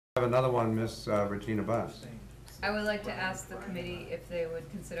Have another one, Miss Regina Buss. I would like to ask the committee if they would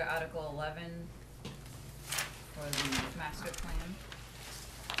consider Article 11 for the master plan.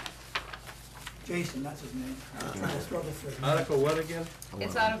 Jason, that's his name. I'm trying to struggle through it. Article what again?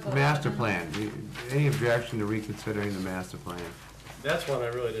 It's Article 11. Master plan. Any objection to reconsidering the master plan? That's one I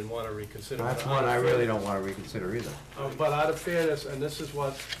really didn't want to reconsider. That's one I really don't want to reconsider either. But out of fairness, and this is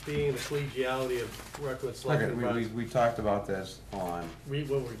what being the collegiality of working with selectmen. We talked about this on What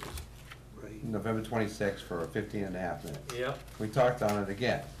were we just? November 26th for 15 and a half minutes. Yep, We talked on it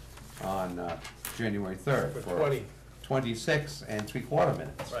again on January 3rd for for 20, 26 and 3/4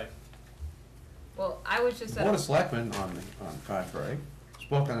 minutes. right. Well, I was just The Board of at, Selectmen, on the contrary,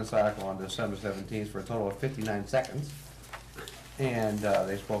 spoke on this article on December 17th for a total of 59 seconds. And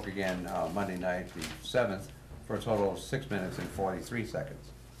they spoke again Monday night, the 7th, for a total of 6 minutes and 43 seconds.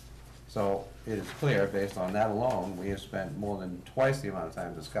 So it is clear, based on that alone, we have spent more than twice the amount of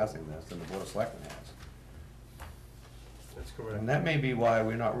time discussing this than the Board of Selectmen has. That's And correct. that may be why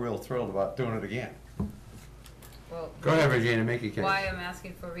we're not real thrilled about doing it again. well, Go ahead, Regina, make your case. why I'm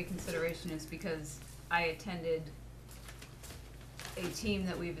asking for reconsideration is because I attended a team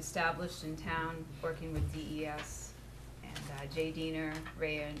that we've established in town, working with DES, and Jay Diener,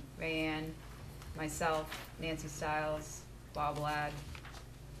 Rayanne, myself, Nancy Stiles, Bob Ladd.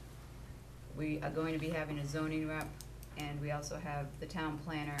 We are going to be having a zoning rep, and we also have the town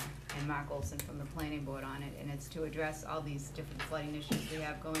planner and Mark Olson from the planning board on it, and it's to address all these different flooding issues we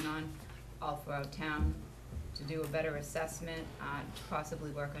have going on all throughout town, to do a better assessment, to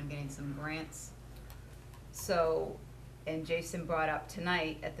possibly work on getting some grants. So, and Jason brought up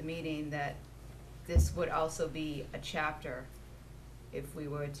tonight at the meeting that this would also be a chapter if we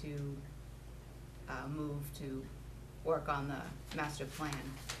were to move to work on the master plan,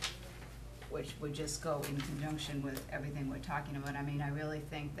 which would just go in conjunction with everything we're talking about. I mean, I really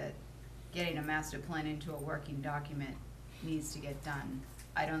think that getting a master plan into a working document needs to get done.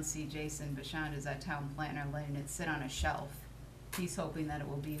 I don't see Jason Bashand as our town planner letting it sit on a shelf. He's hoping that it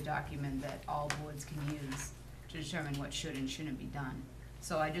will be a document that all boards can use to determine what should and shouldn't be done.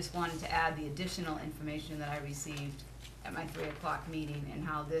 So I just wanted to add the additional information that I received at my 3 o'clock meeting, and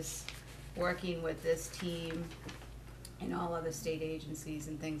how this, working with this team and all other state agencies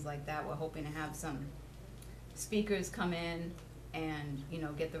and things like that, we're hoping to have some speakers come in and, you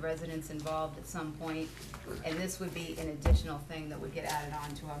know, get the residents involved at some point. And this would be an additional thing that would get added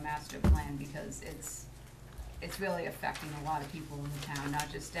on to our master plan, because it's really affecting a lot of people in the town,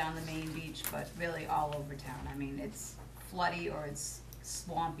 not just down the main beach, but really all over town. I mean, it's floody or it's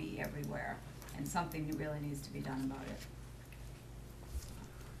swampy everywhere, and something really needs to be done about it.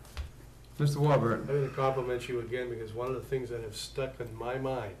 Mr. Warburton. I'm going to compliment you again, because one of the things that have stuck in my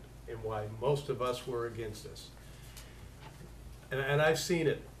mind and why most of us were against this, and I've seen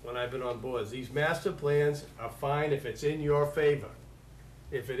it when I've been on boards, these master plans are fine if it's in your favor.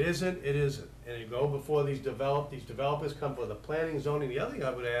 If it isn't, it isn't. And you go before these developers come for the planning, zoning. The other thing I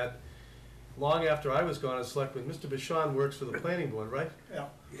would add, long after I was gone as selectman, Mr. Bashand works for the planning board, right? Yeah.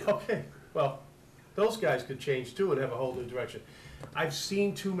 Okay, well, those guys could change too and have a whole new direction. I've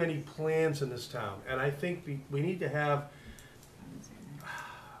seen too many plans in this town, and I think we need to have,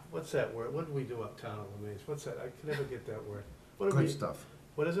 what's that word? What do we do uptown in Lemaze? What's that? I can never get that word. What do Good we? stuff.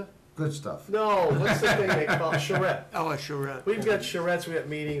 What is it? Good stuff. No, what's the thing they call charrette? Oh, a charrette. We've got charrettes, we got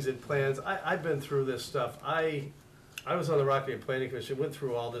meetings and plans. I've been through this stuff. I was on the Rockingham Planning Commission, went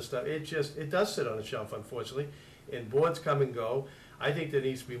through all this stuff. It does sit on a shelf, unfortunately, and boards come and go. I think there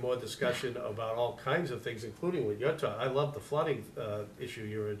needs to be more discussion about all kinds of things, including what you're talking. I love the flooding issue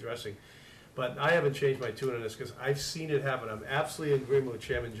you're addressing. But I haven't changed my tune on this, because I've seen it happen. I'm absolutely in agreement with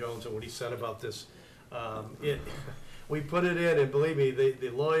Chairman Jones and what he said about this. We put it in, and believe me, the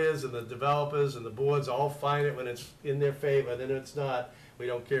lawyers and the developers and the boards all find it when it's in their favor. Then it's not, we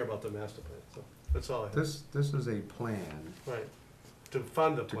don't care about the master plan. So that's all I have. This is a plan. Right. To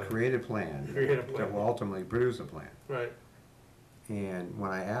fund a plan. To create a plan. Create a plan. That will ultimately produce a plan. Right. And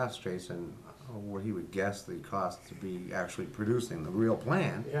when I asked Jason what he would guess the cost to be actually producing the real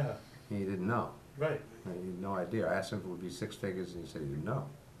plan, Yeah. he didn't know. Right. He had no idea. I asked him if it would be 6 figures, and he said he didn't know.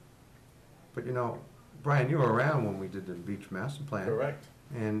 But you know, Brian, you were around when we did the beach master plan. Correct.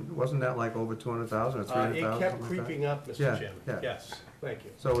 And wasn't that like over 200,000 or 300,000? It kept creeping up, Mr. Yeah, Chairman. yeah. Yes. Thank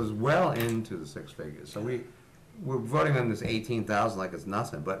you. So it was well into the 6 figures. So we're voting on this 18,000 like it's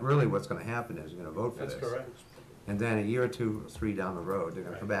nothing, but really what's going to happen is you're going to vote for That's this. correct. And then a year or 2 or 3 down the road, they're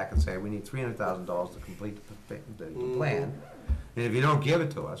going to come back and say, we need $300,000 to complete the plan. And if you don't give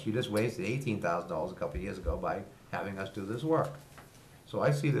it to us, you just wasted $18,000 a couple of years ago by having us do this work. So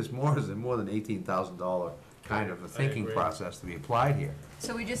I see this more as more than $18,000 kind of a thinking agree. process to be applied here.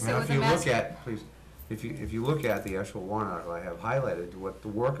 So we just sit Now, with if the you look master. at, please, if you look at the actual warrant article, I have highlighted what the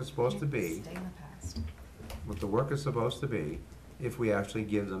work is supposed to be, Stay in the past. what the work is supposed to be, if we actually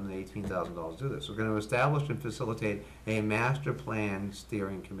give them the $18,000 to do this. We're gonna establish and facilitate a master plan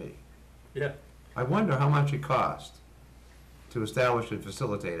steering committee. Yeah, I wonder how much it costs to establish and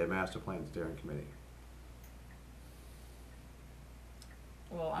facilitate a master plan steering committee.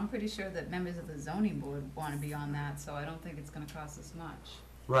 Well, I'm pretty sure that members of the zoning board wanna be on that, so I don't think it's gonna cost us much.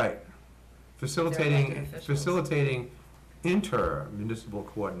 Right. Facilitating, elected officials. facilitating inter-municipal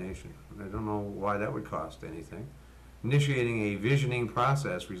coordination. I don't know why that would cost anything. Initiating a visioning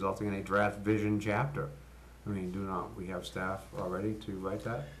process resulting in a draft vision chapter. I mean, do not, we have staff already to write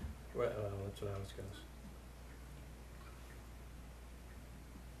that? well, that's what I was gonna say.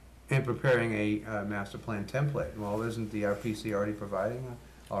 And preparing a master plan template. Well, isn't the RPC already providing,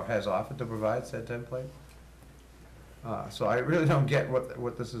 or has offered to provide said template? So I really don't get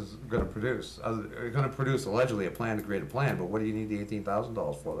what this is gonna produce. They're gonna produce allegedly a plan to create a plan, but what do you need the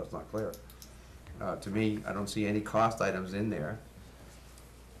 $18,000 for? That's not clear. To me, I don't see any cost items in there.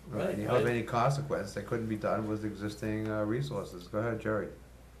 Right. Of any consequence that couldn't be done with existing resources. Go ahead, Jerry.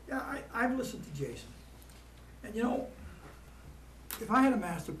 Yeah, I've listened to Jason. And you know, if I had a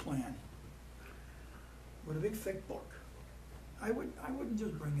master plan with a big thick book, I wouldn't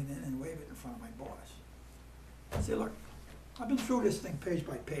just bring it in and wave it in front of my boss. I'd say, look, I've been through this thing page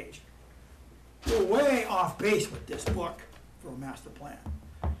by page. You're way off base with this book for a master plan.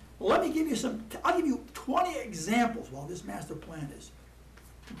 Well, let me give you I'll give you 20 examples while this master plan is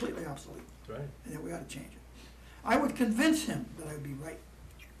completely obsolete. Right. And that we ought to change it. I would convince him that I would be right.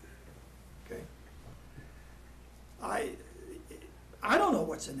 Okay? I don't know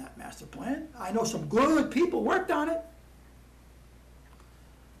what's in that master plan. I know some good people worked on it.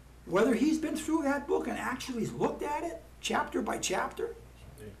 Whether he's been through that book and actually has looked at it, chapter by chapter,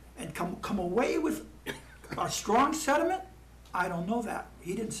 and come away with a strong sentiment, I don't know that.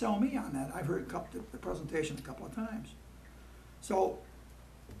 He didn't sell me on that. I've heard the presentation a couple of times. So,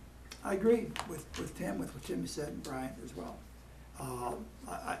 I agree with Tim, with what Tim said, and Brian as well.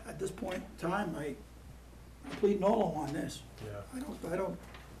 At this point in time, I plead nolo on this. Yeah. I don't,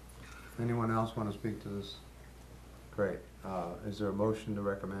 Anyone else want to speak to this? Great. Is there a motion to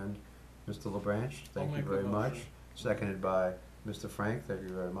recommend Mr. LaBranch? Thank you very much. Seconded by Mr. Frank, thank you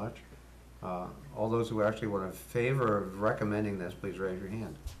very much. All those who actually were in favor of recommending this, please raise your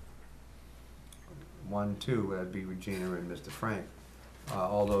hand. 1, 2, that'd be Regina and Mr. Frank.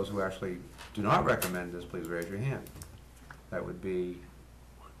 All those who actually do not recommend this, please raise your hand. That would be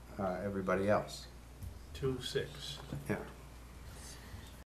everybody else. 2-6. Yeah.